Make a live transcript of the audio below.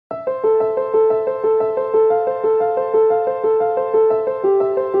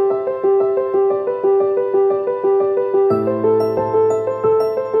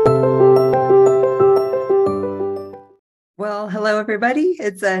Hello, everybody.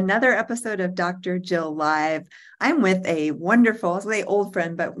 It's another episode of Dr. Jill Live. I'm with a wonderful, I'll say old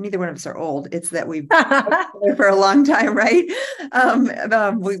friend, but neither one of us are old. It's that we've been together for a long time, right?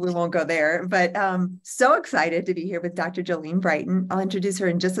 We won't go there, but so excited to be here with Dr. Jolene Brighten. I'll introduce her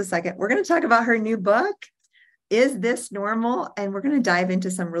in just a second. We're going to talk about her new book, Is This Normal? And we're going to dive into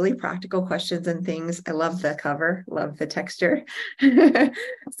some really practical questions and things. I love the cover, love the texture. And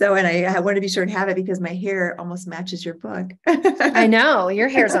I want to be sure and have it because my hair almost matches your book. I know your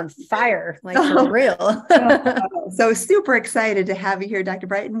hair's on fire, like for real. So super excited to have you here, Dr.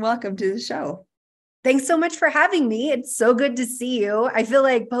 Brighten. Welcome to the show. Thanks so much for having me. It's so good to see you. I feel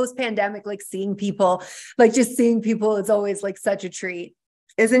like post-pandemic, seeing people is always like such a treat.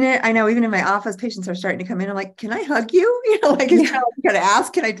 Isn't it? I know even in my office, patients are starting to come in. I'm like, can I hug you? It's kind of like, got to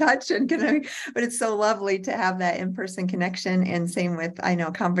ask, can I touch? And but it's so lovely to have that in-person connection. And same with, I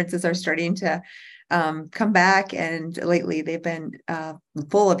know conferences are starting to come back. And lately they've been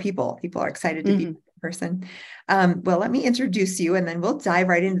full of people. People are excited to be in person. Well, let me introduce you and then we'll dive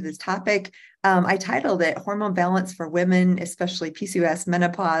right into this topic. I titled it Hormone Balance for Women, especially PCOS,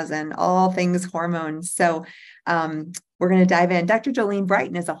 menopause, and all things hormones. So we're going to dive in. Dr. Jolene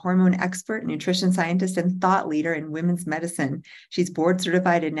Brighten is a hormone expert, nutrition scientist, and thought leader in women's medicine. She's board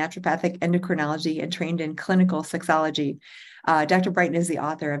certified in naturopathic endocrinology and trained in clinical sexuality. Dr. Brighten is the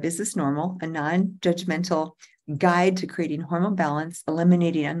author of Is This Normal? A non-judgmental guide to creating hormone balance,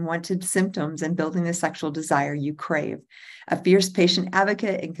 eliminating unwanted symptoms, and building the sexual desire you crave. A fierce patient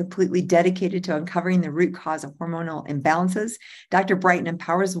advocate and completely dedicated to uncovering the root cause of hormonal imbalances, Dr. Brighten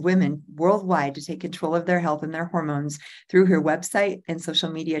empowers women worldwide to take control of their health and their hormones through her website and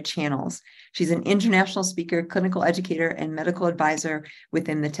social media channels. She's an international speaker, clinical educator, and medical advisor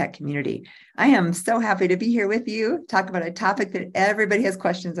within the tech community. I am so happy to be here with you, talk about a topic that everybody has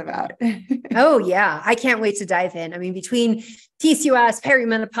questions about. Oh, yeah. I can't wait to dive in. I mean, between PCOS,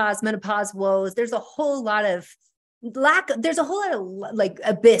 perimenopause, menopause woes, there's a whole lot of abyss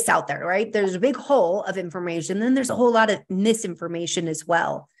out there, right? There's a big hole of information. Then there's a whole lot of misinformation as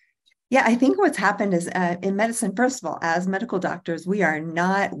well. Yeah, I think what's happened is in medicine, first of all, as medical doctors, we are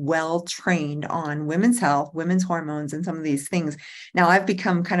not well trained on women's health, women's hormones, and some of these things. Now, I've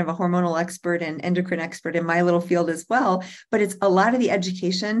become kind of a hormonal expert and endocrine expert in my little field as well, but it's a lot of the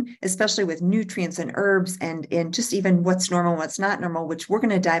education, especially with nutrients and herbs and just even what's normal, what's not normal, which we're going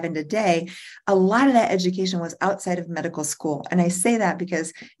to dive into today. A lot of that education was outside of medical school. And I say that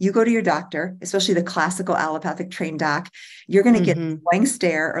because you go to your doctor, especially the classical allopathic trained doc, you're going to get a blank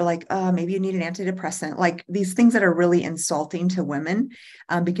stare or like, maybe you need an antidepressant, like these things that are really insulting to women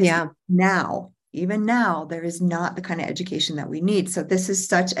because even now, there is not the kind of education that we need. So this is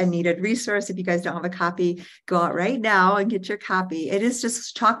such a needed resource. If you guys don't have a copy, go out right now and get your copy. It is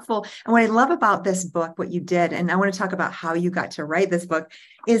just chock full. And what I love about this book, what you did, and I want to talk about how you got to write this book,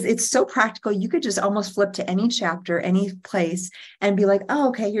 is it's so practical. You could just almost flip to any chapter, any place, and be like, oh,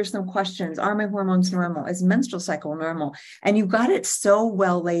 okay, here's some questions. Are my hormones normal? Is menstrual cycle normal? And you got it so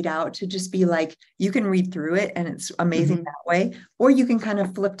well laid out to just be like, you can read through it and it's amazing that way. Or you can kind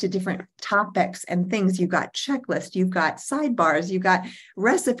of flip to different topics and things. You've got checklists, you've got sidebars, you've got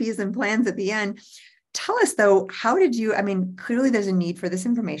recipes and plans at the end. Tell us though, how did you, I mean, clearly there's a need for this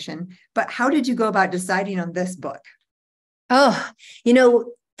information, but how did you go about deciding on this book? Oh,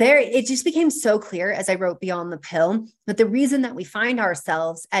 it just became so clear as I wrote Beyond the Pill that the reason that we find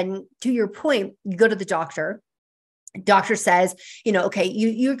ourselves, and to your point, you go to the doctor says, okay,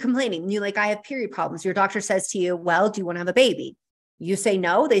 you're complaining. You're like, I have period problems. Your doctor says to you, well, do you want to have a baby? You say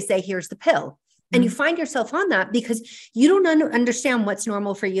no. They say, here's the pill. And you find yourself on that because you don't understand what's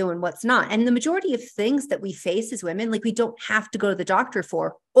normal for you and what's not. And the majority of things that we face as women, we don't have to go to the doctor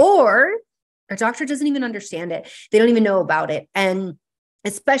for, or our doctor doesn't even understand it. They don't even know about it. And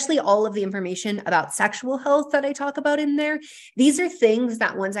especially all of the information about sexual health that I talk about in there. These are things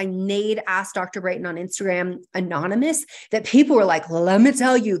that once I made Ask Dr. Brighten on Instagram anonymous, that people were like, well, let me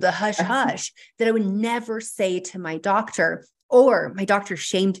tell you the hush hush that I would never say to my doctor, or my doctor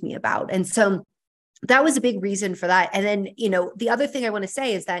shamed me about. And so that was a big reason for that. And then, the other thing I want to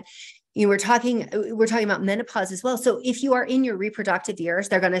say is that we're talking about menopause as well. So if you are in your reproductive years,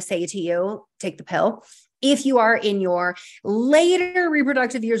 they're going to say to you, take the pill. If you are in your later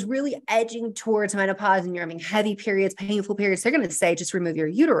reproductive years, really edging towards menopause and you're having heavy periods, painful periods, they're going to say, just remove your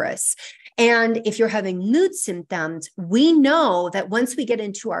uterus. And if you're having mood symptoms, we know that once we get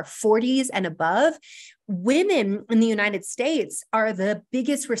into our 40s and above, women in the United States are the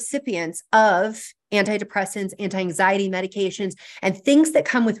biggest recipients of antidepressants, anti-anxiety medications, and things that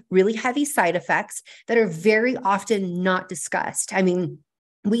come with really heavy side effects that are very often not discussed. I mean,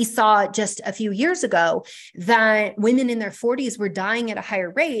 we saw just a few years ago that women in their 40s were dying at a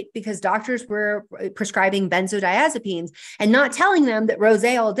higher rate because doctors were prescribing benzodiazepines and not telling them that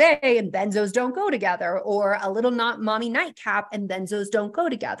rosé all day and benzos don't go together, or a little not mommy nightcap and benzos don't go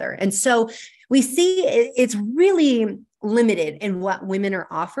together. And so we see it's really limited in what women are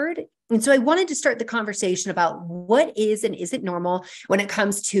offered. And so I wanted to start the conversation about what is and isn't normal when it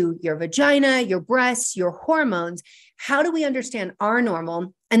comes to your vagina, your breasts, your hormones. How do we understand our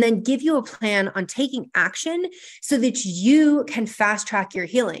normal? And then give you a plan on taking action so that you can fast track your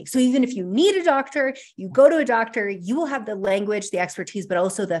healing. So even if you need a doctor, you go to a doctor, you will have the language, the expertise, but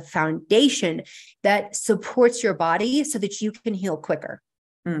also the foundation that supports your body so that you can heal quicker.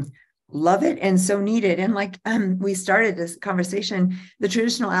 Love it. And so needed. And like we started this conversation, the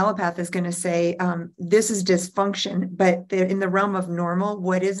traditional allopath is going to say, this is dysfunction, but in the realm of normal,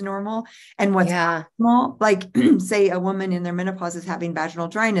 what is normal and what's normal? Like say a woman in their menopause is having vaginal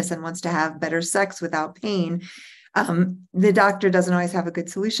dryness and wants to have better sex without pain. The doctor doesn't always have a good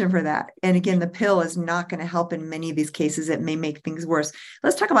solution for that. And again, the pill is not going to help in many of these cases. It may make things worse.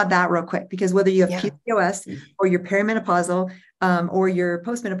 Let's talk about that real quick, because whether you have PCOS or you're perimenopausal, or you're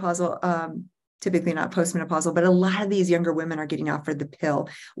postmenopausal, typically not postmenopausal, but a lot of these younger women are getting offered the pill.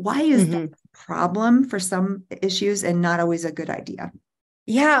 Why is that a problem for some issues and not always a good idea?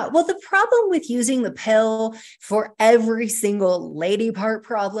 Yeah, well, the problem with using the pill for every single lady part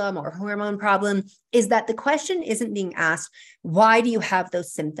problem or hormone problem is that the question isn't being asked, why do you have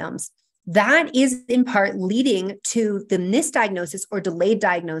those symptoms? That is in part leading to the misdiagnosis or delayed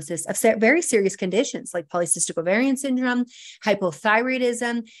diagnosis of very serious conditions like polycystic ovarian syndrome,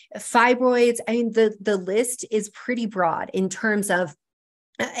 hypothyroidism, fibroids. I mean, the list is pretty broad in terms of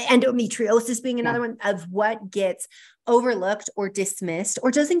endometriosis being another one of what gets overlooked or dismissed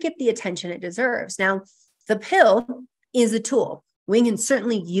or doesn't get the attention it deserves. Now, the pill is a tool. We can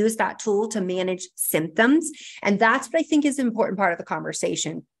certainly use that tool to manage symptoms. And that's what I think is an important part of the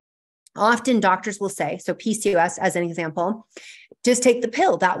conversation. Often doctors will say, so PCOS as an example, just take the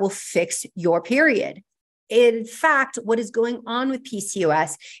pill, that will fix your period. In fact, what is going on with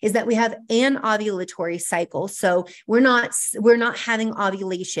PCOS is that we have an ovulatory cycle. So we're not having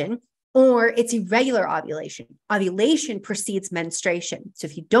ovulation, or it's irregular ovulation. Ovulation precedes menstruation. So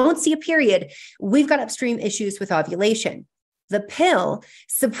if you don't see a period, we've got upstream issues with ovulation. The pill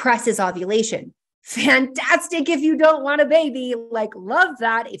suppresses ovulation. Fantastic if you don't want a baby, like love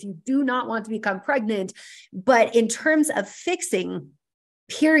that if you do not want to become pregnant. But in terms of fixing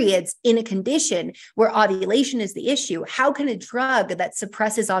periods in a condition where ovulation is the issue, how can a drug that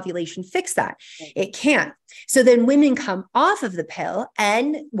suppresses ovulation fix that? It can't. So then women come off of the pill.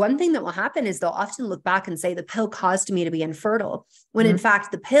 And one thing that will happen is they'll often look back and say, the pill caused me to be infertile, when in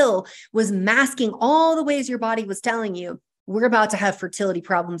fact, the pill was masking all the ways your body was telling you, we're about to have fertility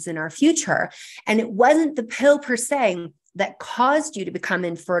problems in our future. And it wasn't the pill per se that caused you to become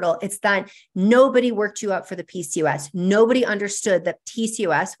infertile. It's that nobody worked you up for the PCOS. Nobody understood that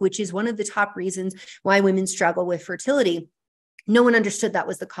PCOS, which is one of the top reasons why women struggle with fertility, no one understood that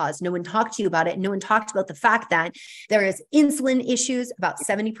was the cause. No one talked to you about it. No one talked about the fact that there is insulin issues. About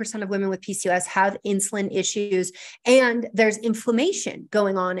 70% of women with PCOS have insulin issues, and there's inflammation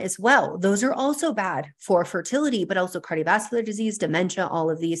going on as well. Those are also bad for fertility, but also cardiovascular disease, dementia,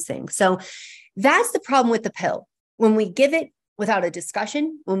 all of these things. So that's the problem with the pill. When we give it without a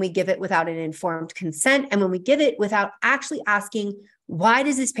discussion, when we give it without an informed consent, and when we give it without actually asking, why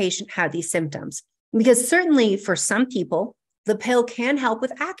does this patient have these symptoms? Because certainly for some people, the pill can help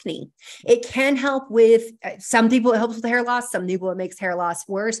with acne. It can help with, some people it helps with hair loss. Some people it makes hair loss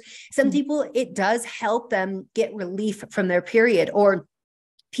worse. Some people it does help them get relief from their period, or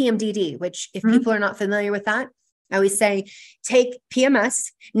PMDD, which if people are not familiar with that, I always say, take PMS,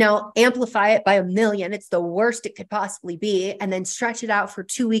 now amplify it by 1,000,000. It's the worst it could possibly be. And then stretch it out for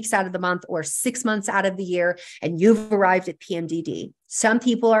 2 weeks out of the month or 6 months out of the year. And you've arrived at PMDD. Some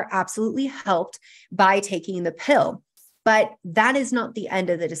people are absolutely helped by taking the pill, but that is not the end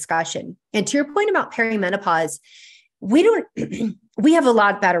of the discussion. And to your point about perimenopause, we have a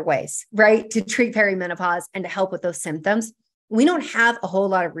lot better ways, right, to treat perimenopause and to help with those symptoms. We don't have a whole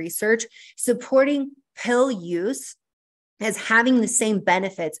lot of research supporting pill use as having the same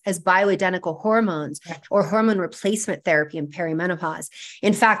benefits as bioidentical hormones or hormone replacement therapy in perimenopause.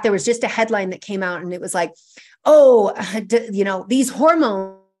 In fact, there was just a headline that came out and it was like, these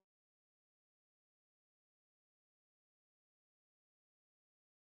hormones,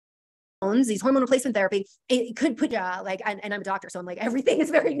 these hormone replacement therapy, it could put and I'm a doctor, so I'm like, everything is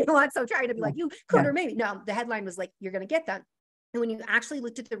very nuanced. So I'm trying to be like, you could, or maybe. No, the headline was like, you're going to get that. And when you actually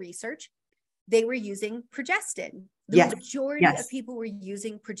looked at the research, they were using progestin, The Yes. majority Yes. of people were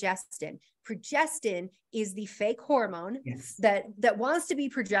using progestin. Progestin is the fake hormone Yes. that wants to be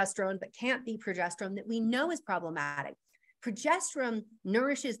progesterone, but can't be progesterone, that we know is problematic. Progesterone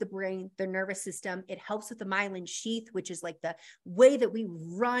nourishes the brain, the nervous system. It helps with the myelin sheath, which is like the way that we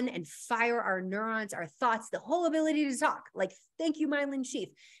run and fire our neurons, our thoughts, the whole ability to talk. Like, thank you, myelin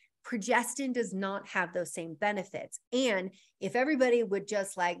sheath. Progestin does not have those same benefits. And if everybody would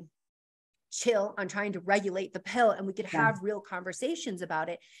just like chill on trying to regulate the pill and we could have real conversations about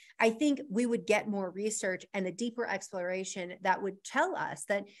it, I think we would get more research and a deeper exploration that would tell us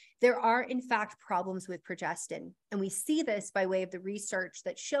that there are in fact problems with progestin. And we see this by way of the research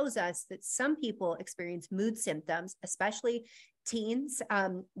that shows us that some people experience mood symptoms, especially teens,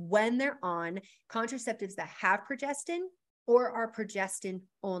 when they're on contraceptives that have progestin or are progestin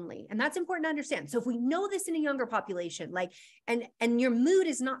only. And that's important to understand. So if we know this in a younger population, like, and your mood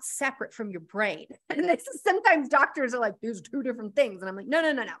is not separate from your brain. And this is, sometimes doctors are like, there's two different things. And I'm like, no.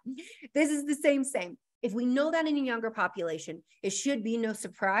 This is the same. If we know that in a younger population, it should be no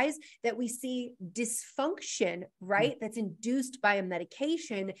surprise that we see dysfunction, right? That's induced by a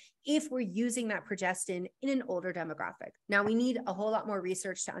medication if we're using that progestin in an older demographic. Now, we need a whole lot more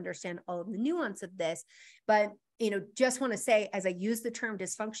research to understand all of the nuance of this, but just want to say, as I use the term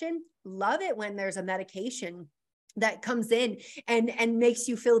dysfunction, love it when there's a medication that comes in and makes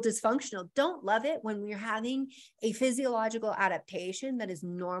you feel dysfunctional. Don't love it when we're having a physiological adaptation that is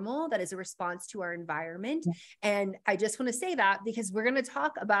normal, that is a response to our environment. And I just want to say that because we're going to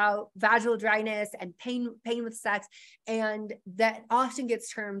talk about vaginal dryness and pain with sex, and that often gets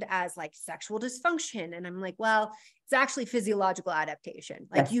termed as like sexual dysfunction. And I'm like, well, it's actually physiological adaptation.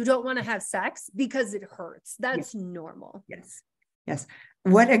 Like, you don't want to have sex because it hurts. That's normal. Yes.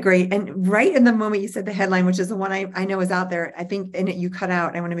 What a great, and right in the moment you said the headline, which is the one I know is out there, I think, and you cut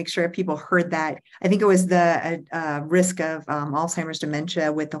out, I want to make sure people heard that. I think it was the risk of Alzheimer's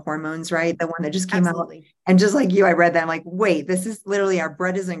dementia with the hormones, right? The one that just came out. And just like you, I read that. I'm like, wait, this is literally our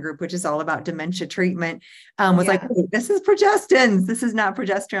Bredesen group, which is all about dementia treatment. Was like, wait, this is progestins. This is not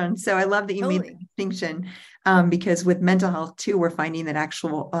progesterone. So I love that you made the distinction, because with mental health too, we're finding that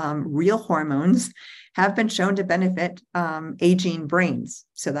actual real hormones have been shown to benefit aging brains.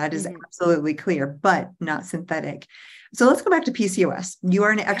 So that is absolutely clear, but not synthetic. So let's go back to PCOS. You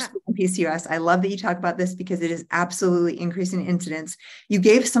are an expert in PCOS. I love that you talk about this because it is absolutely increasing incidence. You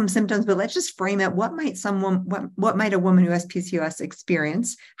gave some symptoms, but let's just frame it. What might a woman who has PCOS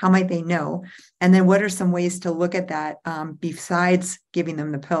experience? How might they know? And then what are some ways to look at that besides giving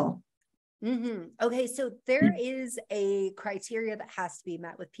them the pill? Okay, so there is a criteria that has to be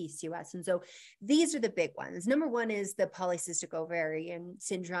met with PCOS. And so these are the big ones. Number one is the polycystic ovarian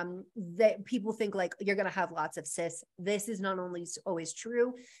syndrome, that people think like you're going to have lots of cysts. This is not only always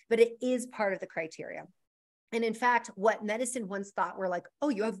true, but it is part of the criteria. And in fact, what medicine once thought were like, oh,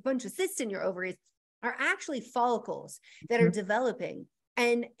 you have a bunch of cysts in your ovaries, are actually follicles that are developing.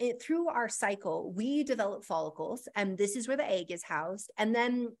 And through our cycle, we develop follicles, and this is where the egg is housed. And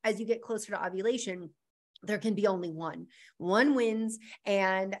then as you get closer to ovulation, there can be only one wins.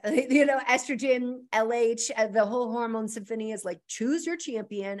 And, estrogen, LH, the whole hormone symphony is like, choose your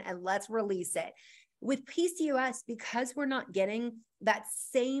champion and let's release it. With PCOS, because we're not getting that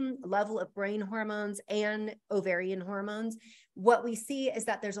same level of brain hormones and ovarian hormones, what we see is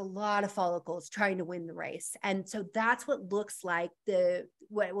that there's a lot of follicles trying to win the race. And so that's what looks like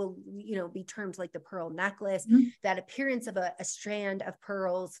what will, be termed like the pearl necklace, that appearance of a strand of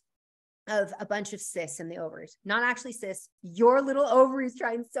pearls of a bunch of cysts in the ovaries. Not actually cysts, your little ovaries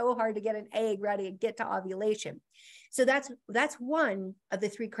trying so hard to get an egg ready and get to ovulation. So that's one of the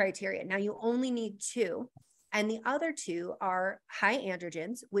three criteria. Now you only need two. And the other two are high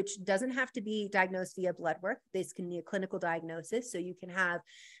androgens, which doesn't have to be diagnosed via blood work. This can be a clinical diagnosis. So you can have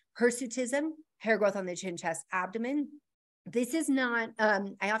hirsutism, hair growth on the chin, chest, abdomen. This is not,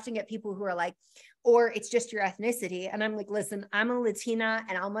 I often get people who are like, or it's just your ethnicity. And I'm like, listen, I'm a Latina,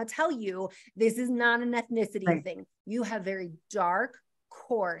 and I'm going to tell you, this is not an ethnicity thing. You have very dark,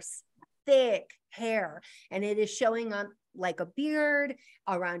 coarse, thick hair, and it is showing up like a beard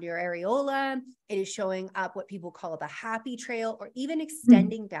around your areola. It is showing up what people call the happy trail, or even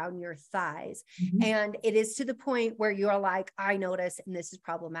extending down your thighs. And it is to the point where you're like, I notice, and this is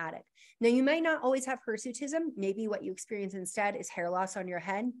problematic. Now, you might not always have hirsutism. Maybe what you experience instead is hair loss on your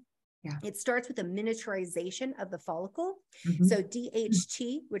head. It starts with a miniaturization of the follicle. So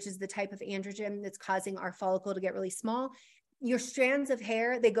DHT, which is the type of androgen that's causing our follicle to get really small, your strands of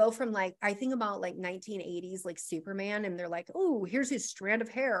hair, they go from like, I think about like 1980s, like Superman, and they're like, oh, here's his strand of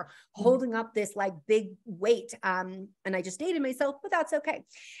hair holding up this like big weight. And I just dated myself, but that's okay.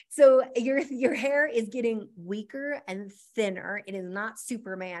 So your hair is getting weaker and thinner. It is not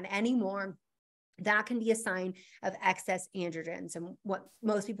Superman anymore. That can be a sign of excess androgens and what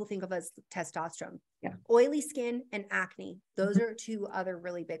most people think of as testosterone. Yeah. Oily skin and acne. Those are two other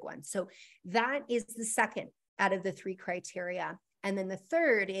really big ones. So that is the second out of the 3 criteria. And then the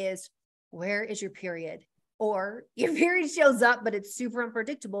third is, where is your period? Or your period shows up, but it's super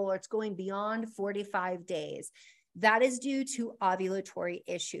unpredictable, or it's going beyond 45 days. That is due to ovulatory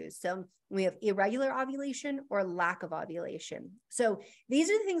issues. So we have irregular ovulation or lack of ovulation. So these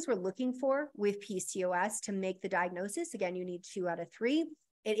are the things we're looking for with PCOS to make the diagnosis. Again, you need 2 out of 3.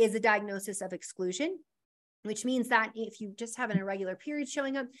 It is a diagnosis of exclusion, which means that if you just have an irregular period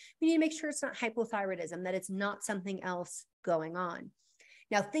showing up, we need to make sure it's not hypothyroidism, that it's not something else going on.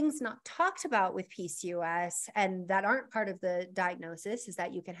 Now, things not talked about with PCOS and that aren't part of the diagnosis is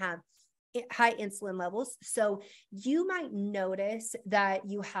that you can have high insulin levels. So you might notice that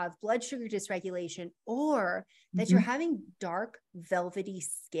you have blood sugar dysregulation, or that you're having dark velvety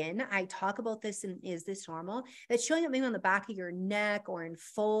skin. I talk about this in Is This Normal? That's showing up maybe on the back of your neck or in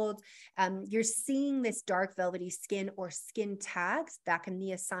folds. You're seeing this dark velvety skin or skin tags. That can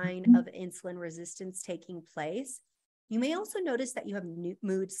be a sign of insulin resistance taking place. You may also notice that you have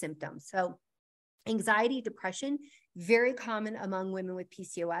mood symptoms. So anxiety, depression, very common among women with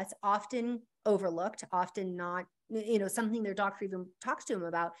PCOS, often overlooked, often not, something their doctor even talks to them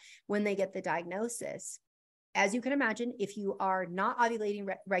about when they get the diagnosis. As you can imagine, if you are not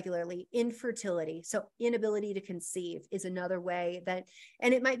ovulating regularly, infertility, so inability to conceive, is another way that,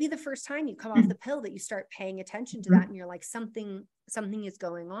 and it might be the first time you come off the pill that you start paying attention to that, and you're like, something is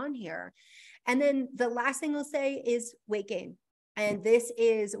going on here. And then the last thing I'll say is weight gain. And this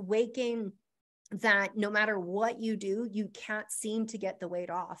is weight gain that no matter what you do, you can't seem to get the weight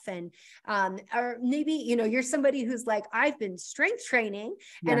off. And, or maybe, you're somebody who's like, I've been strength training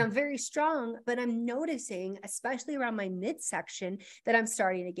and I'm very strong, but I'm noticing, especially around my midsection, that I'm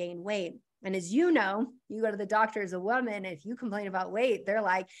starting to gain weight. And as you know, you go to the doctor as a woman, if you complain about weight, they're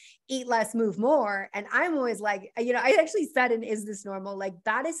like, eat less, move more. And I'm always like, I actually said in Is This Normal? Like,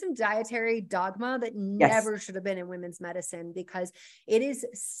 that is some dietary dogma that never should have been in women's medicine, because it is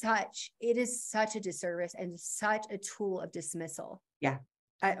such a disservice and such a tool of dismissal. Yeah.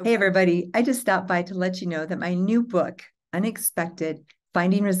 Hey, everybody. I just stopped by to let you know that my new book, Unexpected: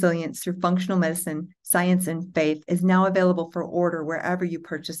 Finding Resilience Through Functional Medicine, Science, and Faith, is now available for order wherever you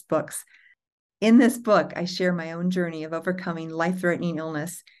purchase books. In this book, I share my own journey of overcoming life-threatening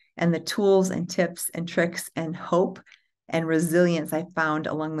illness and the tools and tips and tricks and hope and resilience I found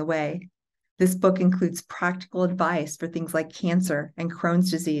along the way. This book includes practical advice for things like cancer and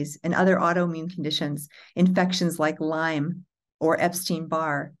Crohn's disease and other autoimmune conditions, infections like Lyme or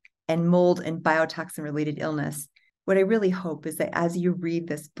Epstein-Barr, and mold and biotoxin-related illness. What I really hope is that as you read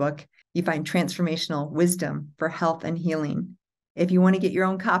this book, you find transformational wisdom for health and healing. If you want to get your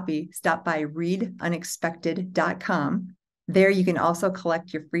own copy, stop by readunexpected.com. There you can also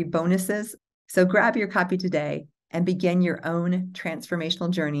collect your free bonuses. So grab your copy today and begin your own transformational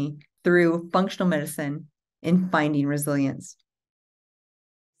journey through functional medicine in finding resilience.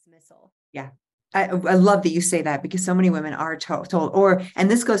 Yeah. I love that you say that, because so many women are told, and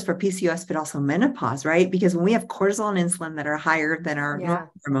this goes for PCOS, but also menopause, right? Because when we have cortisol and insulin that are higher than our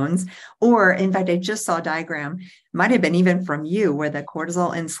normal hormones, or in fact, I just saw a diagram, might have been even from you, where the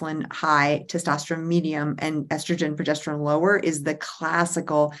cortisol, insulin high, testosterone medium, and estrogen, progesterone lower is the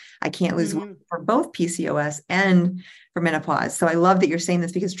classical, I can't lose weight for both PCOS and for menopause. So I love that you're saying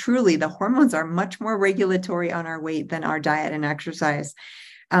this, because truly the hormones are much more regulatory on our weight than our diet and exercise.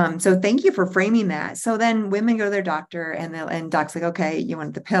 So thank you for framing that. So then women go to their doctor and doc's like, okay, you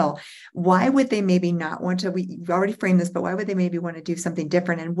want the pill. Why would they maybe not want to, we've already framed this, but why would they maybe want to do something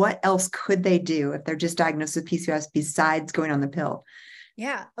different? And what else could they do if they're just diagnosed with PCOS besides going on the pill?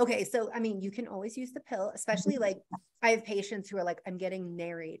 Yeah. Okay. So, you can always use the pill, especially like I have patients who are like, I'm getting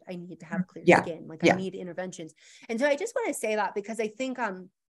married. I need to have clear skin. Like I need interventions. And so I just want to say that, because I think,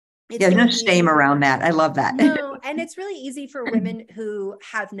 there's no shame around that. I love that. No. And it's really easy for women who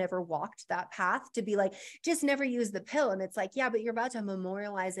have never walked that path to be like, just never use the pill. And it's like, yeah, but you're about to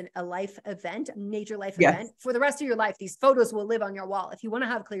memorialize a life event, a major life event for the rest of your life. These photos will live on your wall. If you want to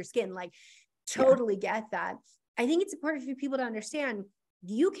have clear skin, like totally get that. I think it's important for people to understand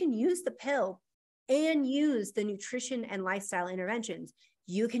you can use the pill and use the nutrition and lifestyle interventions.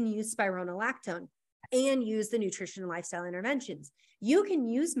 You can use spironolactone and use the nutrition and lifestyle interventions. You can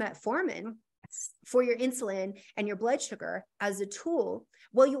use metformin for your insulin and your blood sugar as a tool,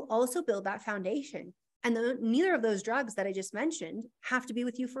 well, you also build that foundation. And neither of those drugs that I just mentioned have to be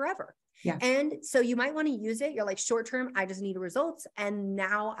with you forever. Yeah. And so you might want to use it. You're like, short term, I just need results. And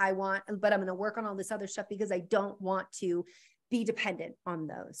now but I'm going to work on all this other stuff because I don't want to be dependent on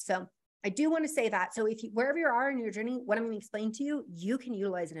those. So I do want to say that. So if you, wherever you are in your journey, what I'm going to explain to you, you can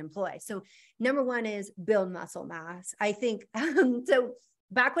utilize and employ. So number one is build muscle mass. I think, so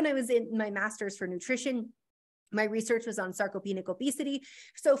back when I was in my master's for nutrition, my research was on sarcopenic obesity.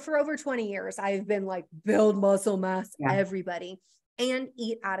 So for over 20 years, I've been like, build muscle mass, everybody, and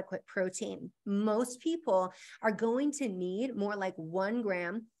eat adequate protein. Most people are going to need more like 1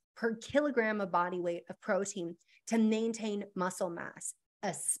 gram per kilogram of body weight of protein to maintain muscle mass,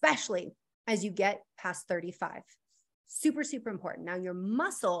 especially as you get past 35. Super, super important. Now, your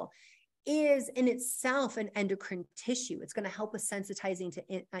muscle is in itself an endocrine tissue. It's going to help with sensitizing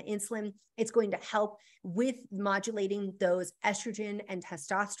to insulin. It's going to help with modulating those estrogen and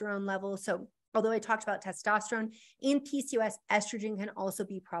testosterone levels. So although I talked about testosterone, in PCOS, estrogen can also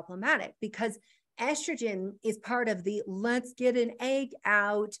be problematic because estrogen is part of the let's get an egg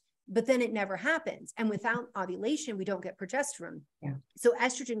out, but then it never happens. And without ovulation, we don't get progesterone. Yeah. So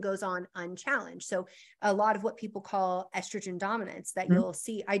estrogen goes on unchallenged. So a lot of what people call estrogen dominance that you'll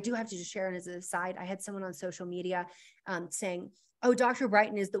see, I do have to just share it as an aside. I had someone on social media saying, oh, Dr.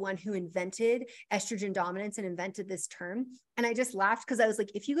 Brighten is the one who invented estrogen dominance and invented this term. And I just laughed because I was like,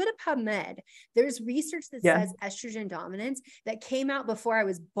 if you go to PubMed, there's research that says estrogen dominance that came out before I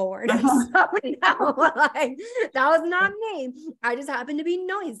was born. So now, like, that was not me. I just happened to be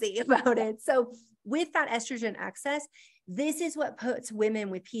noisy about it. So with that estrogen excess, this is what puts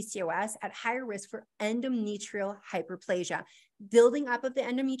women with PCOS at higher risk for endometrial hyperplasia, building up of the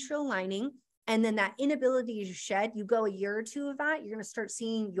endometrial lining. And then that inability to shed, you go a year or two of that, you're going to start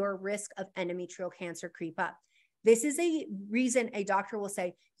seeing your risk of endometrial cancer creep up. This is a reason a doctor will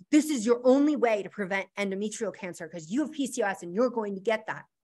say, this is your only way to prevent endometrial cancer because you have PCOS and you're going to get that.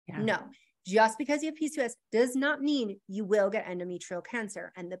 Yeah. No, just because you have PCOS does not mean you will get endometrial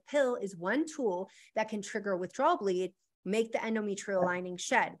cancer. And the pill is one tool that can trigger withdrawal bleed, make the endometrial lining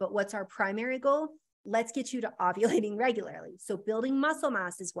shed. But what's our primary goal? Let's get you to ovulating regularly. So building muscle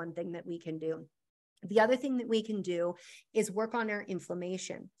mass is one thing that we can do. The other thing that we can do is work on our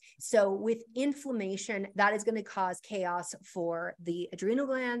inflammation. So with inflammation, that is going to cause chaos for the adrenal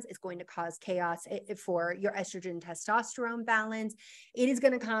glands. It's going to cause chaos for your estrogen testosterone balance. It is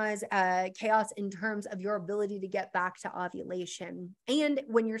going to cause chaos in terms of your ability to get back to ovulation. And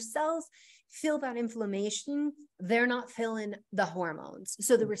when your cells feel that inflammation, they're not feeling the hormones.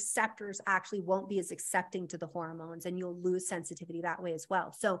 So the receptors actually won't be as accepting to the hormones and you'll lose sensitivity that way as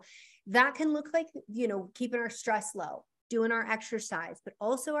well. So that can look like, you know, keeping our stress low, doing our exercise, but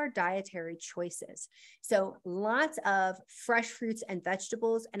also our dietary choices. So lots of fresh fruits and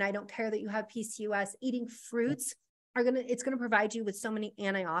vegetables. And I don't care that you have PCOS, eating fruits it's going to provide you with so many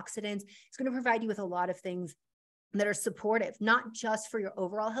antioxidants. It's going to provide you with a lot of things that are supportive, not just for your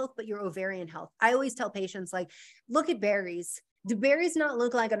overall health, but your ovarian health. I always tell patients, like, look at berries. Do berries not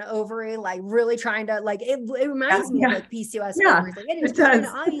look like an ovary, like really trying to, like, it reminds me of like PCOS ovaries. Like it is trying to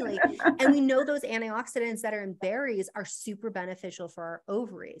ovulate. And we know those antioxidants that are in berries are super beneficial for our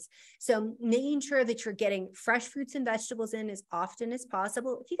ovaries. So making sure that you're getting fresh fruits and vegetables in as often as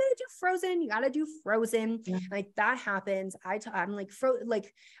possible. If you got to do frozen, you got to do frozen. Yeah. Like that happens. I'm like,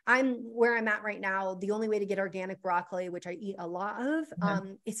 I'm where I'm at right now. The only way to get organic broccoli, which I eat a lot of,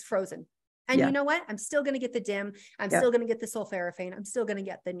 is frozen. And you know what? I'm still going to get the DIM. I'm still going to get the sulforaphane. I'm still going to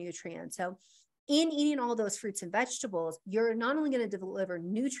get the nutrients. So in eating all those fruits and vegetables, you're not only going to deliver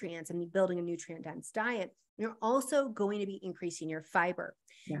nutrients and building a nutrient dense diet, you're also going to be increasing your fiber.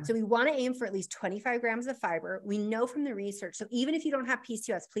 Yeah. So we want to aim for at least 25 grams of fiber. We know from the research. So even if you don't have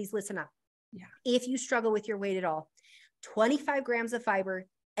PCOS, please listen up. Yeah. If you struggle with your weight at all, 25 grams of fiber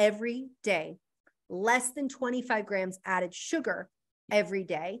every day, less than 25 grams added sugar every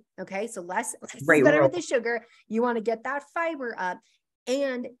day. Okay. So less is better with the sugar. You want to get that fiber up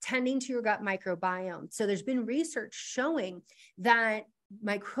and tending to your gut microbiome. So there's been research showing that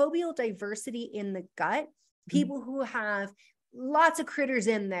microbial diversity in the gut, people who have lots of critters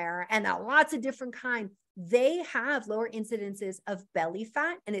in there and lots of different kinds, they have lower incidences of belly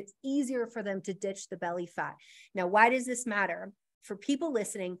fat, and it's easier for them to ditch the belly fat. Now, why does this matter? For people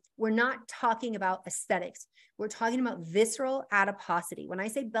listening, we're not talking about aesthetics. We're talking about visceral adiposity. When I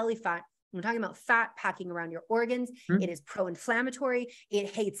say belly fat, I'm talking about fat packing around your organs. Mm-hmm. It is pro-inflammatory. It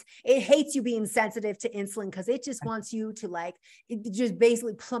hates you being sensitive to insulin because it just wants you to like, just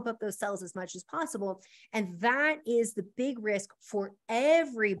basically plump up those cells as much as possible. And that is the big risk for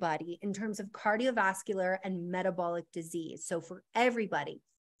everybody in terms of cardiovascular and metabolic disease. So for everybody,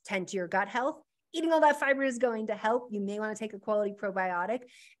 tend to your gut health. Eating all that fiber is going to help. You may want to take a quality probiotic,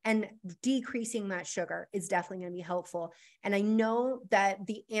 and decreasing that sugar is definitely going to be helpful. And I know that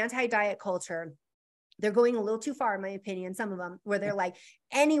the anti-diet culture, they're going a little too far, in my opinion, some of them, where they're like,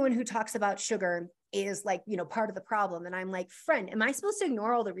 anyone who talks about sugar is like, you know, part of the problem. And I'm like, friend, am I supposed to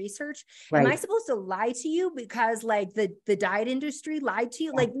ignore all the research? Right. Am I supposed to lie to you because like the diet industry lied to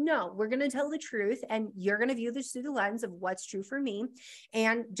you? Like, no, we're going to tell the truth, and you're going to view this through the lens of what's true for me.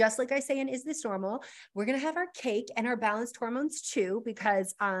 And just like I say, in Is This Normal, we're going to have our cake and our balanced hormones too,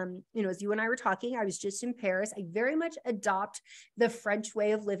 because, you know, as you and I were talking, I was just in Paris. I very much adopt the French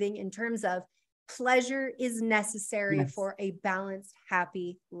way of living in terms of pleasure is necessary for a balanced,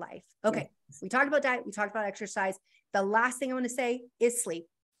 happy life. Okay. We talked about diet. We talked about exercise. The last thing I want to say is sleep.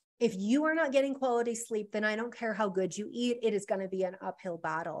 If you are not getting quality sleep, then I don't care how good you eat. It is going to be an uphill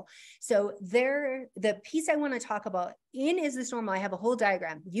battle. So the piece I want to talk about in Is This Normal, I have a whole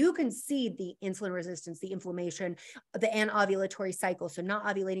diagram. You can see the insulin resistance, the inflammation, the anovulatory cycle. So not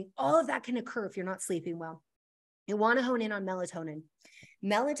ovulating, all of that can occur if you're not sleeping well. You want to hone in on melatonin.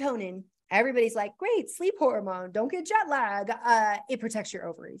 Melatonin, everybody's like, great, sleep hormone, don't get jet lag. It protects your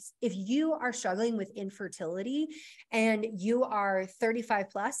ovaries. If you are struggling with infertility and you are 35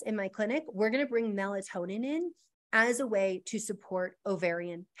 plus in my clinic, we're going to bring melatonin in as a way to support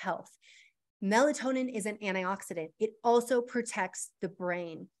ovarian health. Melatonin is an antioxidant. It also protects the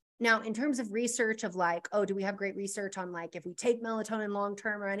brain. Now, in terms of research of like, oh, do we have great research on like, if we take melatonin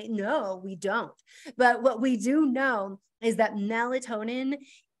long-term or anything? No, we don't. But what we do know is that melatonin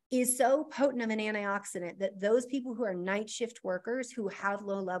is so potent of an antioxidant that those people who are night shift workers who have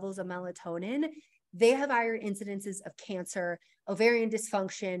low levels of melatonin, they have higher incidences of cancer, ovarian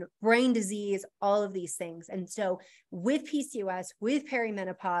dysfunction, brain disease, all of these things. And so with PCOS, with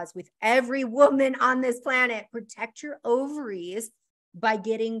perimenopause, with every woman on this planet, protect your ovaries by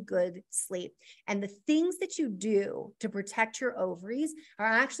getting good sleep. And the things that you do to protect your ovaries are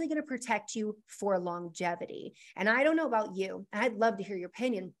actually going to protect you for longevity. And I don't know about you, I'd love to hear your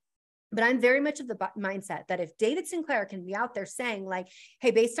opinion, but I'm very much of the mindset that if David Sinclair can be out there saying like,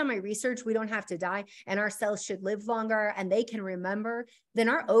 hey, based on my research, we don't have to die and our cells should live longer and they can remember, then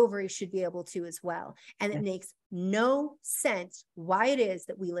our ovaries should be able to as well. And it makes no sense why it is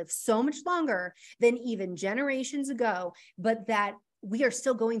that we live so much longer than even generations ago, but that we are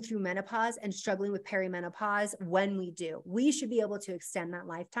still going through menopause and struggling with perimenopause when we do. We should be able to extend that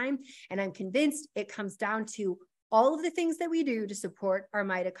lifetime. And I'm convinced it comes down to all of the things that we do to support our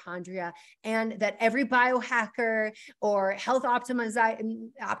mitochondria, and that every biohacker or health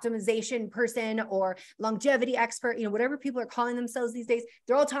optimization person or longevity expert, you know, whatever people are calling themselves these days,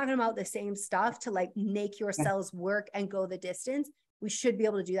 they're all talking about the same stuff to like make your cells work and go the distance. We should be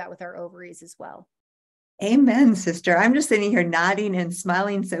able to do that with our ovaries as well. Amen, sister. I'm just sitting here nodding and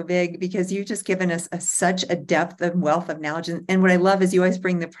smiling so big because you've just given us such a depth and wealth of knowledge. And what I love is you always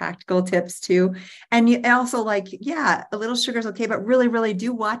bring the practical tips too. And you also like, yeah, a little sugar is okay, but really, really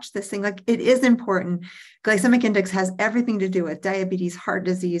do watch this thing. Like it is important. Glycemic index has everything to do with diabetes, heart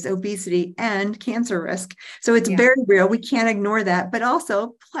disease, obesity, and cancer risk. So it's very real. We can't ignore that, but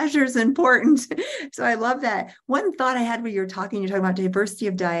also pleasure is important. So I love that. One thought I had when you were talking, you're talking about diversity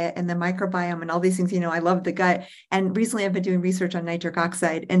of diet and the microbiome and all these things, you know, I love the gut. And recently I've been doing research on nitric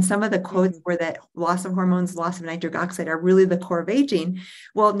oxide, and some of the quotes were that loss of hormones, loss of nitric oxide are really the core of aging.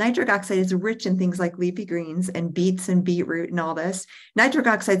 Well, nitric oxide is rich in things like leafy greens and beets and beetroot and all this. Nitric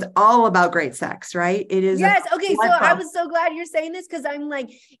oxide is all about great sex, right? It is. Yes. Okay. So I was so glad you're saying this, because I'm like,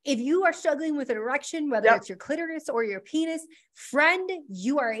 if you are struggling with an erection, whether it's your clitoris or your penis, friend,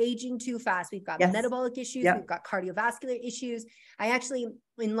 you are aging too fast. We've got metabolic issues. We've got cardiovascular issues. I actually,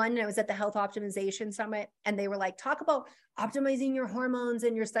 in London, I was at the Health Optimization Summit, and they were like, talk about optimizing your hormones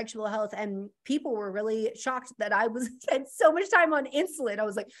and your sexual health. And people were really shocked that I was spent so much time on insulin. I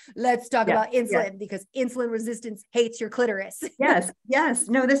was like, let's talk about insulin because insulin resistance hates your clitoris. Yes.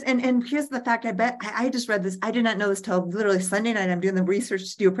 No, this, and here's the fact. I bet I just read this. I did not know this till literally Sunday night. I'm doing the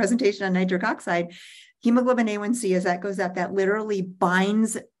research to do a presentation on nitric oxide. Hemoglobin A1C, as that goes up, that literally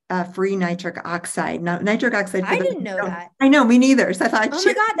binds free nitric oxide. Now, nitric oxide. I didn't know that. I know, me neither. So I thought, oh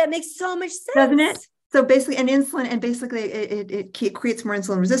my God, that makes so much sense. Doesn't it? So basically, and insulin, and basically it creates more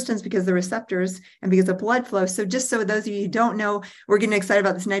insulin resistance because the receptors and because of blood flow. So just so those of you who don't know, we're getting excited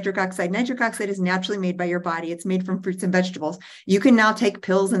about this nitric oxide. Nitric oxide is naturally made by your body. It's made from fruits and vegetables. You can now take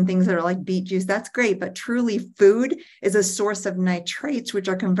pills and things that are like beet juice. That's great. But truly, food is a source of nitrates, which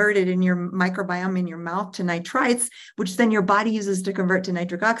are converted in your microbiome in your mouth to nitrites, which then your body uses to convert to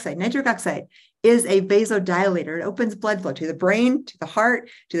nitric oxide. Nitric oxide is a vasodilator. It opens blood flow to the brain, to the heart,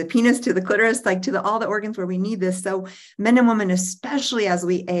 to the penis, to the clitoris, like to all the organs where we need this. So men and women, especially as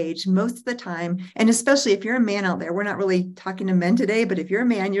we age, most of the time, and especially if you're a man out there, we're not really talking to men today, but if you're a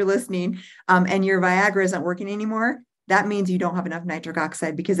man, you're listening, and your Viagra isn't working anymore, that means you don't have enough nitric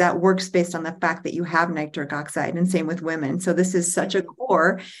oxide, because that works based on the fact that you have nitric oxide, and same with women. So this is such a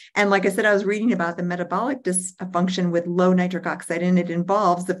core. And like I said, I was reading about the metabolic dysfunction with low nitric oxide, and it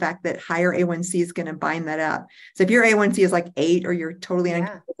involves the fact that higher A1C is going to bind that up. So if your A1C is like 8 or you're totally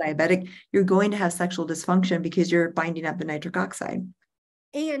diabetic, you're going to have sexual dysfunction because you're binding up the nitric oxide.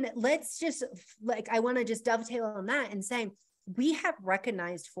 And let's just I want to just dovetail on that and say, we have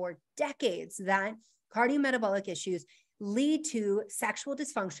recognized for decades that cardiometabolic issues lead to sexual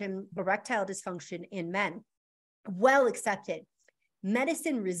dysfunction, erectile dysfunction in men. Well accepted.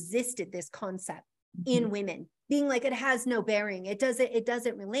 Medicine resisted this concept in women, being like, it has no bearing. It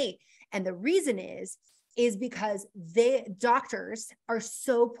doesn't relate. And the reason is because doctors are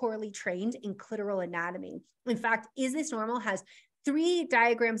so poorly trained in clitoral anatomy. In fact, Is This Normal has 3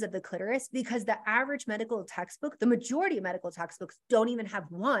 diagrams of the clitoris, because the average medical textbook, the majority of medical textbooks, don't even have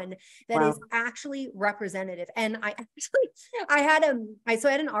one that is actually representative. And I had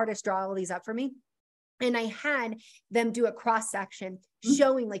an artist draw all these up for me, and I had them do a cross section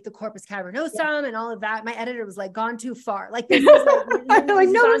showing like the corpus cavernosum and all of that. My editor was like, gone too far. Like, this is like,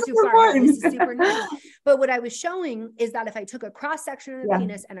 gone too far. This is super nerdy. But what I was showing is that if I took a cross section of the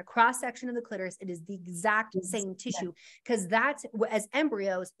penis and a cross section of the clitoris, it is the exact same tissue, because that's, as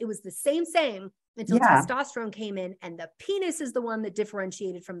embryos, it was the same until testosterone came in, and the penis is the one that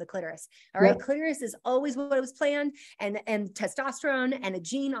differentiated from the clitoris. All right. Clitoris is always what was planned, and testosterone and a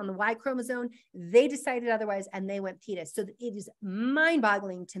gene on the Y chromosome, they decided otherwise, and they went fetus. So it is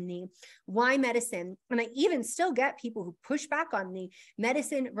mind-boggling to me why medicine, and I even still get people who push back on me,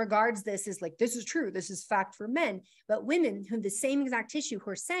 medicine regards this as like, this is true, this is fact for men, but women who have the same exact tissue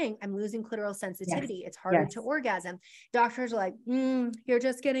who are saying, I'm losing clitoral sensitivity, it's harder to orgasm. Doctors are like, you're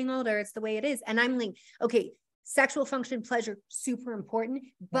just getting older, it's the way it is. And I'm like, okay, sexual function, pleasure, super important,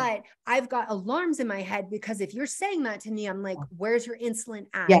 but I've got alarms in my head, because if you're saying that to me, I'm like, where's your insulin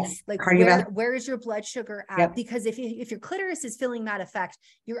at? Like, where is your blood sugar at? Because if your clitoris is feeling that effect,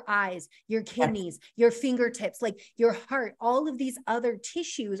 your eyes, your kidneys, your fingertips, like your heart, all of these other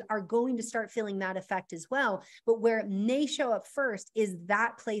tissues are going to start feeling that effect as well. But where it may show up first is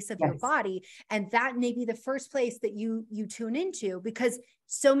that place of your body, and that may be the first place that you tune into, because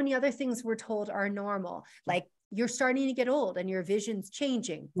so many other things we're told are normal, like you're starting to get old and your vision's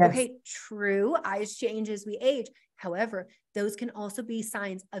changing. Okay, true, eyes change as we age. However, those can also be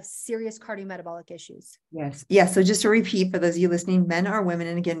signs of serious cardiometabolic issues. So just to repeat for those of you listening, men or women,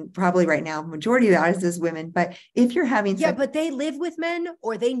 and again, probably right now, majority of the audience is women, but if you're having but they live with men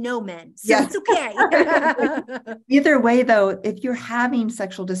or they know men, so it's okay. Either way, though, if you're having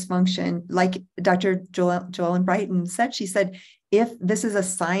sexual dysfunction, like Dr. Jolene Brighten said, she said, if this is a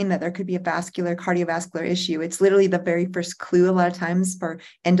sign that there could be a cardiovascular issue, it's literally the very first clue a lot of times for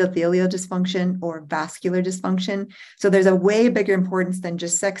endothelial dysfunction or vascular dysfunction. So there's a way bigger importance than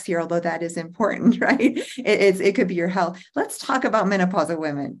just sex here, although that is important, right? It could be your health. Let's talk about menopausal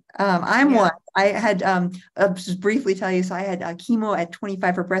women. I'm one. I had, I'll just briefly tell you, so I had chemo at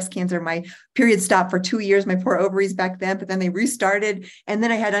 25 for breast cancer. My period stopped for 2 years, my poor ovaries back then, but then they restarted. And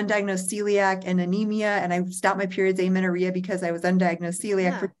then I had undiagnosed celiac and anemia, and I stopped my periods, amenorrhea, because I was undiagnosed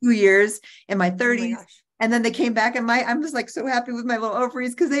celiac for 2 years in my 30s. And then they came back, and I'm just like so happy with my little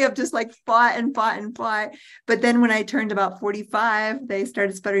ovaries, because they have just like fought and fought and fought. But then when I turned about 45, they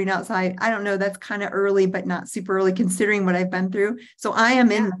started sputtering out. So I don't know, that's kind of early, but not super early considering what I've been through. So I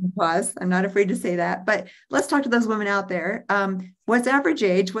am in menopause. I'm not afraid to say that. But let's talk to those women out there. What's average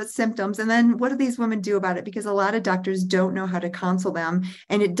age? What's symptoms? And then what do these women do about it? Because a lot of doctors don't know how to counsel them.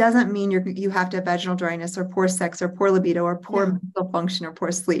 And it doesn't mean you have to have vaginal dryness or poor sex or poor libido or poor mental function or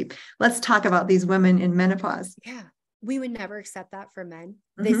poor sleep. Let's talk about these women in menopause. We would never accept that for men.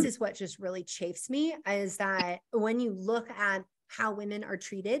 This is what just really chafes me, is that when you look at how women are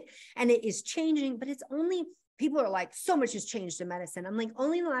treated, and it is changing, but it's only, people are like, so much has changed in medicine. I'm like,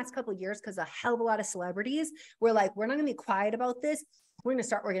 only in the last couple of years, because a hell of a lot of celebrities were like, we're not going to be quiet about this. We're going to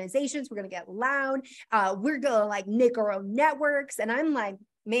start organizations. We're going to get loud. We're going to like make our own networks. And I'm like,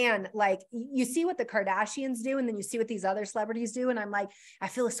 man, like you see what the Kardashians do, and then you see what these other celebrities do. And I'm like, I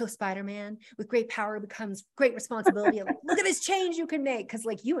feel so Spider-Man. With great power becomes great responsibility. I'm like, look at this change you can make. Cause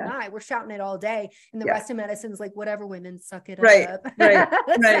like you and I, we're shouting it all day. And the rest of medicine's like, whatever, women, suck it up. Right.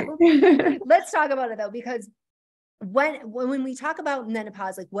 So, let's talk about it though, because when we talk about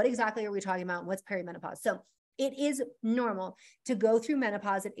menopause, like what exactly are we talking about? What's perimenopause? So it is normal to go through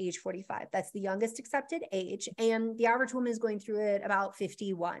menopause at age 45. That's the youngest accepted age. And the average woman is going through it about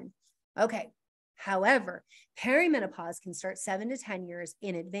 51. Okay. However, perimenopause can start 7 to 10 years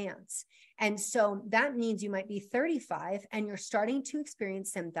in advance. And so that means you might be 35 and you're starting to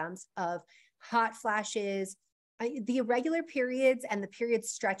experience symptoms of hot flashes, the irregular periods, and the periods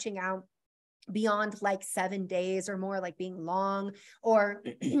stretching out beyond like 7 days or more, like being long, or,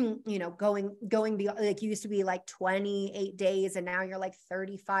 going beyond, like you used to be like 28 days and now you're like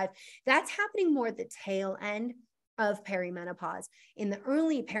 35. That's happening more at the tail end of perimenopause. In the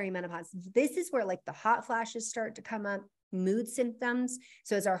early perimenopause, this is where like the hot flashes start to come up, mood symptoms.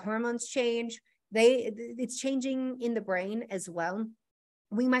 So as our hormones change, it's changing in the brain as well.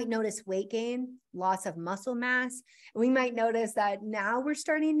 We might notice weight gain, loss of muscle mass. We might notice that now we're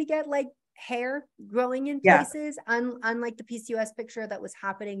starting to get like hair growing in places, unlike the PCOS picture that was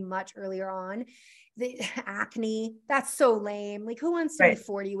happening much earlier on. The acne, that's so lame. Like who wants to be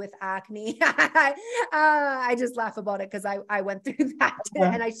 40 with acne? I just laugh about it because I went through that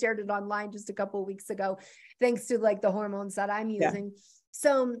and I shared it online just a couple of weeks ago, thanks to like the hormones that I'm using.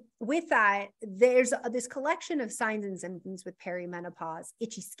 So with that, there's this collection of signs and symptoms with perimenopause: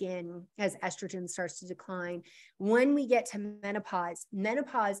 itchy skin as estrogen starts to decline. When we get to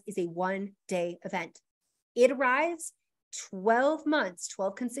menopause is a 1-day event. It arrives 12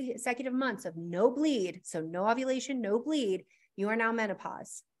 consecutive months of no bleed. So no ovulation, no bleed. You are now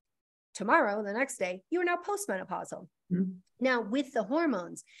menopause. Tomorrow, the next day, you are now postmenopausal. Mm-hmm. Now, with the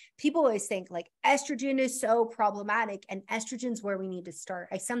hormones, people always think like estrogen is so problematic and estrogen's where we need to start.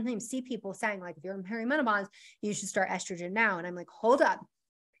 I sometimes see people saying like, if you're in perimenopause, you should start estrogen now. And I'm like, hold up.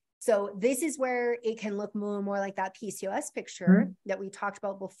 So this is where it can look more like that PCOS picture that we talked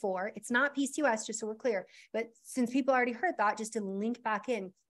about before. It's not PCOS, just so we're clear. But since people already heard that, just to link back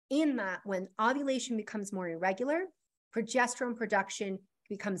in that when ovulation becomes more irregular, progesterone production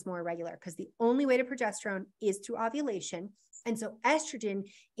becomes more irregular, because the only way to progesterone is through ovulation. And so estrogen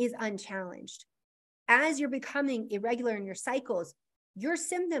is unchallenged. As you're becoming irregular in your cycles, your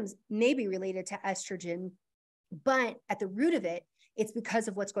symptoms may be related to estrogen, but at the root of it, it's because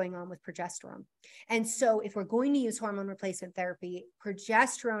of what's going on with progesterone. And so if we're going to use hormone replacement therapy,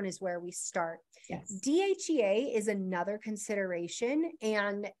 progesterone is where we start. Yes. DHEA is another consideration.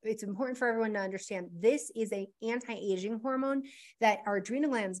 And it's important for everyone to understand this is an anti-aging hormone that our adrenal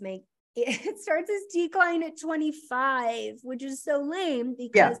glands make. It starts its decline at 25, which is so lame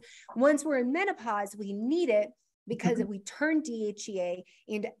because once we're in menopause, we need it because if we turn DHEA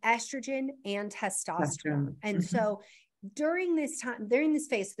into estrogen and testosterone. And so during this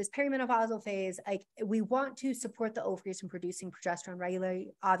phase, this perimenopausal phase, like we want to support the ovaries in producing progesterone, regularly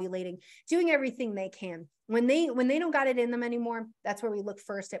ovulating, doing everything they can. When they don't got it in them anymore, that's where we look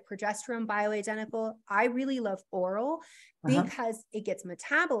first at progesterone bioidentical. I really love oral because it gets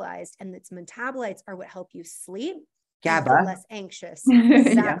metabolized, and its metabolites are what help you sleep, GABA, and feel less anxious.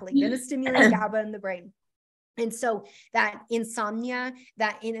 Exactly. Going to stimulate GABA in the brain. And so that insomnia,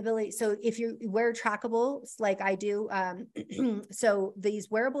 that inability. So if you wear trackables like I do, so these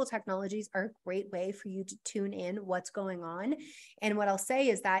wearable technologies are a great way for you to tune in what's going on. And what I'll say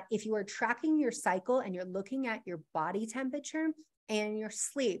is that if you are tracking your cycle and you're looking at your body temperature and your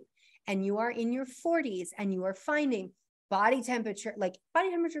sleep, and you are in your 40s and you are finding body temperature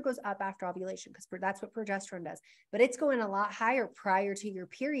goes up after ovulation because that's what progesterone does, but it's going a lot higher prior to your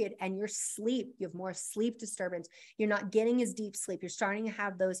period, and your sleep, you have more sleep disturbance. You're not getting as deep sleep. You're starting to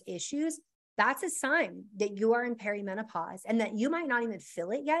have those issues. That's a sign that you are in perimenopause, and that you might not even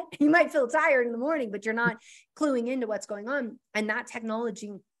feel it yet. You might feel tired in the morning, but you're not cluing into what's going on. And that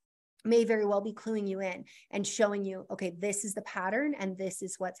technology may very well be cluing you in and showing you, okay, this is the pattern and this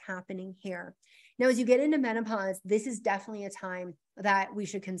is what's happening here. Now, as you get into menopause, this is definitely a time that we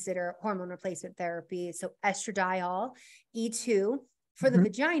should consider hormone replacement therapy. So estradiol, E2 for the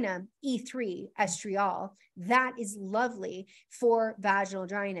vagina, E3, estriol. That is lovely for vaginal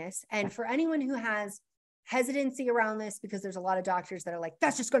dryness. And for anyone who has hesitancy around this, because there's a lot of doctors that are like,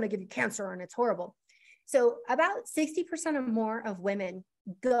 that's just going to give you cancer and it's horrible. So about 60% or more of women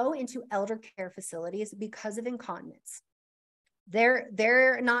go into elder care facilities because of incontinence.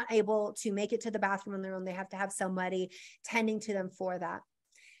 They're not able to make it to the bathroom on their own. They have to have somebody tending to them for that.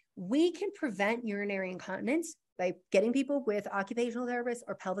 We can prevent urinary incontinence by getting people with occupational therapists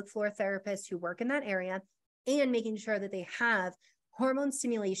or pelvic floor therapists who work in that area and making sure that they have hormone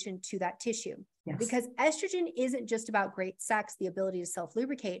stimulation to that tissue. Yes. Because estrogen isn't just about great sex, the ability to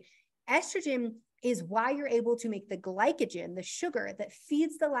self-lubricate. Estrogen is why you're able to make the glycogen, the sugar that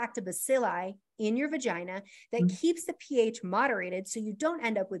feeds the lactobacilli in your vagina, that keeps the pH moderated so you don't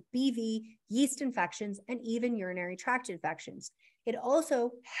end up with BV, yeast infections, and even urinary tract infections. It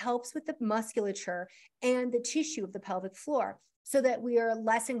also helps with the musculature and the tissue of the pelvic floor so that we are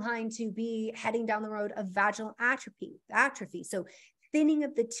less inclined to be heading down the road of vaginal atrophy. So thinning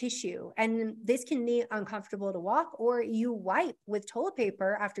of the tissue. And this can be uncomfortable to walk, or you wipe with toilet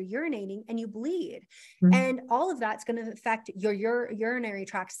paper after urinating and you bleed. And all of that's going to affect your urinary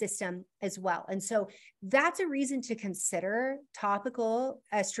tract system as well. And so that's a reason to consider topical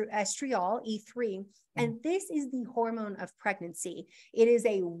estriol E3. And this is the hormone of pregnancy. It is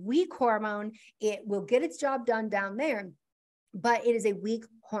a weak hormone. It will get its job done down there, but it is a weak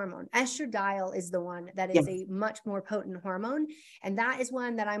hormone. Estradiol is the one that is a much more potent hormone. And that is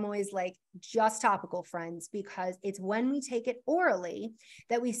one that I'm always like, just topical, friends, because it's when we take it orally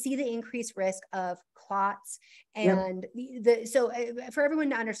that we see the increased risk of clots. And so for everyone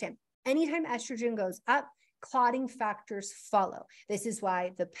to understand, anytime estrogen goes up, clotting factors follow. This is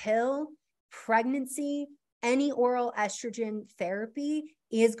why the pill, pregnancy, any oral estrogen therapy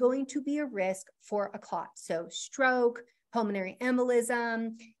is going to be a risk for a clot. So stroke, pulmonary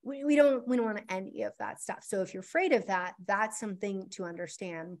embolism, we don't want any of that stuff. So if you're afraid of that, that's something to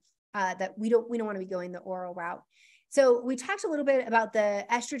understand, that we don't want to be going the oral route. So we talked a little bit about the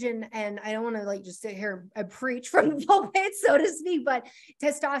estrogen, and I don't want to like just sit here and preach from the pulpit, so to speak, but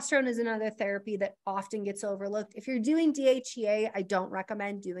testosterone is another therapy that often gets overlooked. If you're doing DHEA, I don't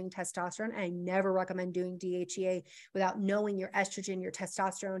recommend doing testosterone. I never recommend doing DHEA without knowing your estrogen, your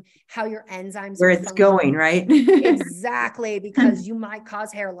testosterone, how your enzymes where it's going, right? Exactly, because you might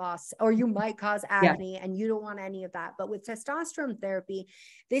cause hair loss or you might cause acne, and you don't want any of that. But with testosterone therapy,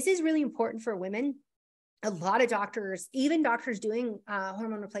 this is really important for women. A lot of doctors, even doctors doing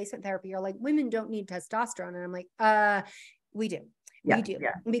hormone replacement therapy, are like, women don't need testosterone. And I'm like, we do. We do,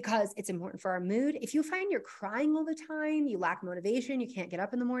 because it's important for our mood. If you find you're crying all the time, you lack motivation, you can't get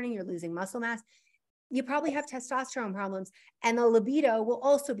up in the morning, you're losing muscle mass, you probably have testosterone problems, and the libido will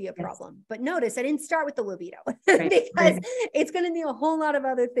also be a problem. But notice I didn't start with the libido because it's going to be a whole lot of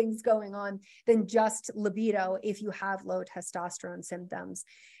other things going on than just libido if you have low testosterone symptoms.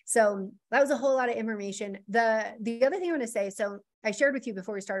 So that was a whole lot of information. The other thing I want to say, so I shared with you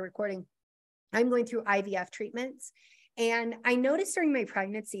before we started recording, I'm going through IVF treatments. And I noticed during my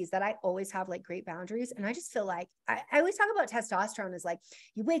pregnancies that I always have like great boundaries. And I just feel like I always talk about testosterone as like,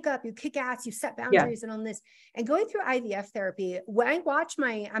 you wake up, you kick ass, you set boundaries and on this. And going through IVF therapy, when I watch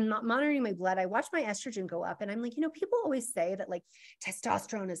I'm not monitoring my blood, I watch my estrogen go up. And I'm like, people always say that like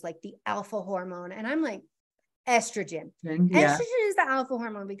testosterone is like the alpha hormone. And I'm like, estrogen. Estrogen is the alpha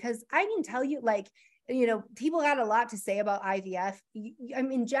hormone, because I can tell you, like, people got a lot to say about IVF.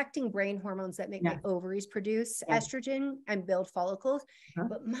 I'm injecting brain hormones that make my ovaries produce estrogen and build follicles.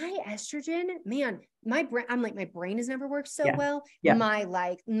 But my estrogen, man, my brain has never worked so well.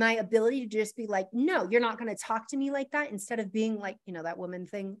 My ability to just be like, no, you're not going to talk to me like that, instead of being like, that woman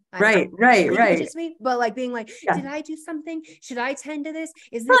thing. Right. It's just me, but like being like, did I do something? Should I tend to this?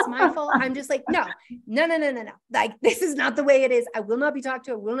 Is this my fault? I'm just like, no. Like, this is not the way it is. I will not be talked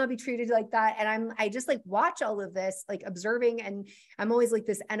to. I will not be treated like that. And I just like watch all of this, like observing. And I'm always like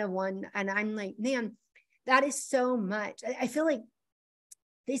this N of one. And I'm like, man, that is so much. I feel like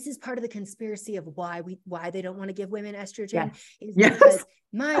this is part of the conspiracy of why they don't want to give women estrogen, is because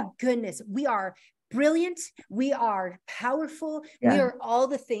my goodness, we are brilliant. We are powerful. We are all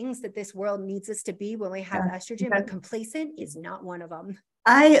the things that this world needs us to be when we have estrogen, but complacent is not one of them.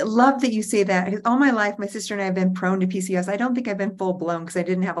 I love that you say that, because all my life, my sister and I have been prone to PCOS. I don't think I've been full blown because I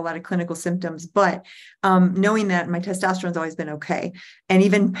didn't have a lot of clinical symptoms, but knowing that my testosterone's always been okay. And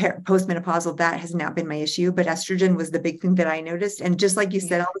even post-menopausal, that has not been my issue, but estrogen was the big thing that I noticed. And just like you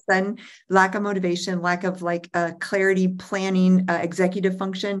said, all of a sudden, lack of motivation, lack of like clarity, planning, executive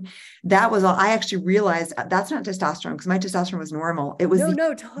function, that was all. I actually realized that's not testosterone, because my testosterone was normal. It was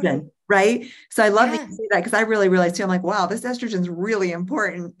totally. Right. So I love that you say that, because I really realized too, I'm like, wow, this estrogen is really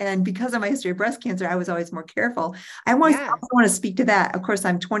important. And because of my history of breast cancer, I was always more careful. I also want to speak to that. Of course,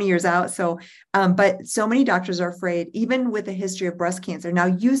 I'm 20 years out. So, but so many doctors are afraid, even with a history of breast cancer. Now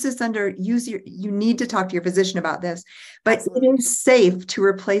you need to talk to your physician about this, but it is safe to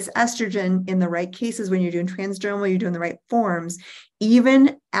replace estrogen in the right cases when you're doing transdermal, you're doing the right forms,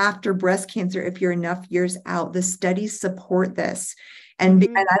 even after breast cancer, if you're enough years out. The studies support this. And,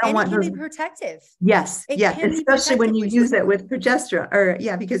 Mm-hmm. and I don't and want it can those. be protective. Yes. It Yes. can be Especially when protective, you which use is it why. with progesterone or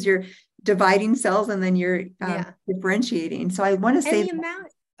because you're dividing cells and then you're Yeah. differentiating. So I want to And say the amount,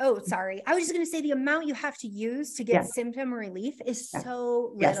 oh, sorry. I was just going to say the amount you have to use to get yeah. symptom relief is Yeah.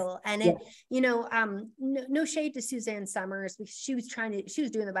 so Yes. little. And Yes. it, no shade to Suzanne Summers, because she was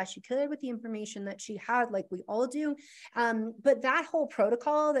doing the best she could with the information that she had, like we all do. But that whole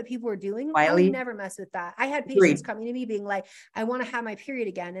protocol that people were doing, I would never mess with that. I had patients coming to me being like, I want to have my period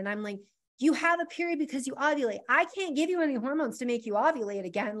again. And I'm like, you have a period because you ovulate. I can't give you any hormones to make you ovulate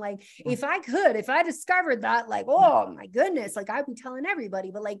again. Like if I discovered that, like, oh my goodness, like I'd be telling everybody,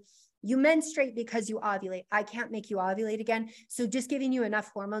 but like you menstruate because you ovulate. I can't make you ovulate again. So just giving you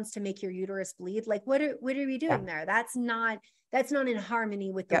enough hormones to make your uterus bleed. Like what are we doing there? That's not in harmony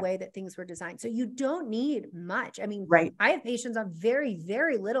with the way that things were designed. So you don't need much. I mean, I have patients on very,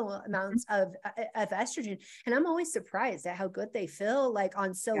 very little amounts of estrogen, and I'm always surprised at how good they feel like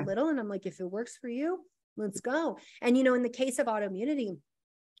on so little. And I'm like, if it works for you, let's go. And, in the case of autoimmunity,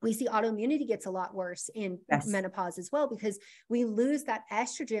 we see autoimmunity gets a lot worse in menopause as well, because we lose that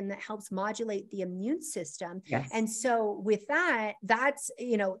estrogen that helps modulate the immune system. And so with that's,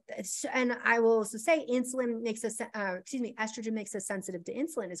 and I will also say estrogen makes us sensitive to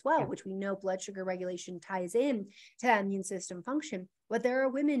insulin as well, which we know blood sugar regulation ties in to immune system function. But there are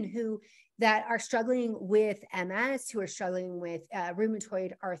women that are struggling with MS, who are struggling with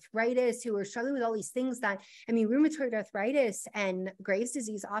rheumatoid arthritis, who are struggling with all these things rheumatoid arthritis and Graves'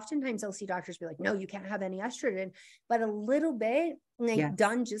 disease, oftentimes I'll see doctors be like, no, you can't have any estrogen, but a little bit,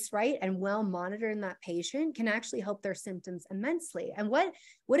 done just right and well monitored in that patient can actually help their symptoms immensely. And what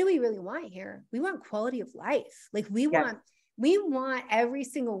do we really want here? We want quality of life. Like we want every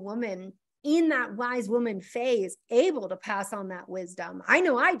single woman in that wise woman phase able to pass on that wisdom. I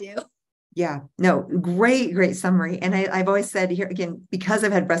know I do. Yeah, no, great summary. And I've always said here again, because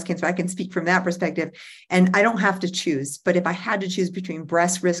I've had breast cancer, I can speak from that perspective, and I don't have to choose. But if I had to choose between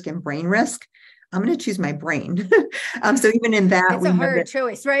breast risk and brain risk, I'm going to choose my brain. So even in that, it's a hard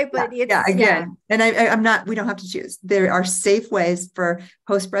choice, right? But we don't have to choose. There are safe ways for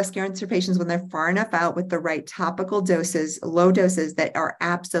post-breast cancer patients when they're far enough out with the right topical doses, low doses that are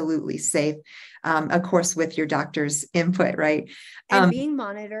absolutely safe. Of course, with your doctor's input, right? And being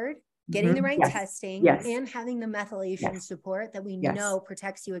monitored, getting the right testing, and having the methylation support that we know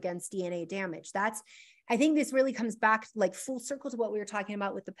protects you against DNA damage. I think this really comes back like full circle to what we were talking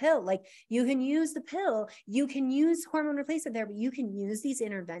about with the pill. Like you can use the pill, you can use hormone replacement therapy, you can use these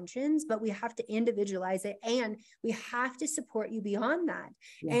interventions, but we have to individualize it and we have to support you beyond that.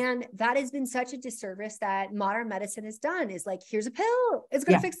 And that has been such a disservice that modern medicine has done, is like, here's a pill, it's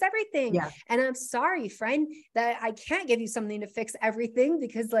going to fix everything. And I'm sorry, friend, that I can't give you something to fix everything,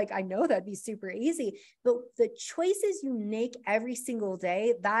 because like, I know that'd be super easy, but the choices you make every single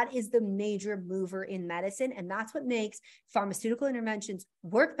day, that is the major mover in medicine. And that's what makes pharmaceutical interventions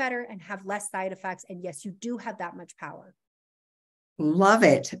work better and have less side effects. And yes, you do have that much power. Love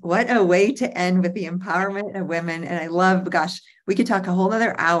it. What a way to end with the empowerment of women. And I love, gosh, we could talk a whole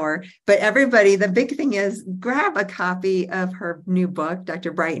other hour, but everybody, the big thing is grab a copy of her new book,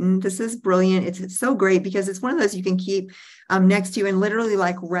 Dr. Brighten. This is brilliant. It's so great because it's one of those you can keep next to you and literally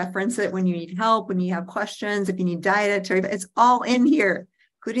like reference it when you need help, when you have questions, if you need dietary, it's all in here,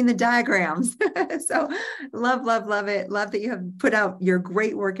 including the diagrams. So love it. Love that you have put out your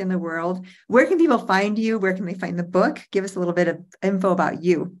great work in the world. Where can people find you? Where can they find the book? Give us a little bit of info about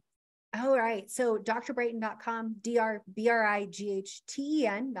you. All right. So drbrighten.com,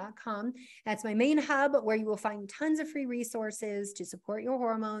 drbrighten.com. That's my main hub where you will find tons of free resources to support your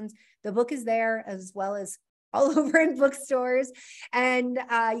hormones. The book is there, as well as all over in bookstores. And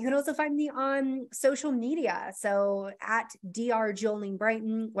you can also find me on social media. So at Jolene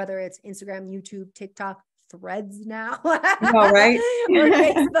Brighten, whether it's Instagram, YouTube, TikTok, Threads now. Right? Or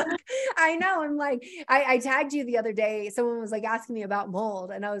Facebook. I know. I'm like, I tagged you the other day. Someone was like asking me about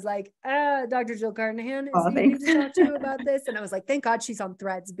mold. And I was like, Dr. Jill Carnahan is needing to talk to you about this. And I was like, thank God she's on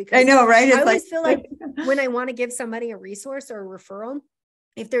Threads, because I know, right? It's I always feel like when I want to give somebody a resource or a referral,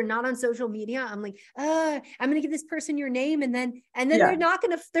 if they're not on social media, I'm like, I'm going to give this person your name. And then they're probably not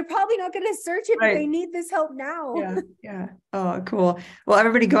going to search it, but they need this help now. Yeah. Oh, cool. Well,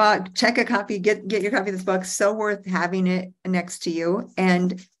 everybody go out, check a copy, get your copy of this book. So worth having it next to you.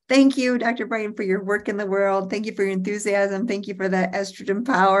 And thank you, Dr. Brighten, for your work in the world. Thank you for your enthusiasm. Thank you for that estrogen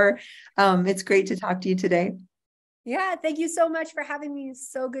power. It's great to talk to you today. Yeah, thank you so much for having me.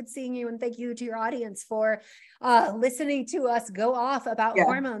 So good seeing you. And thank you to your audience for listening to us go off about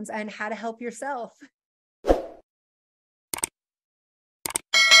hormones and how to help yourself.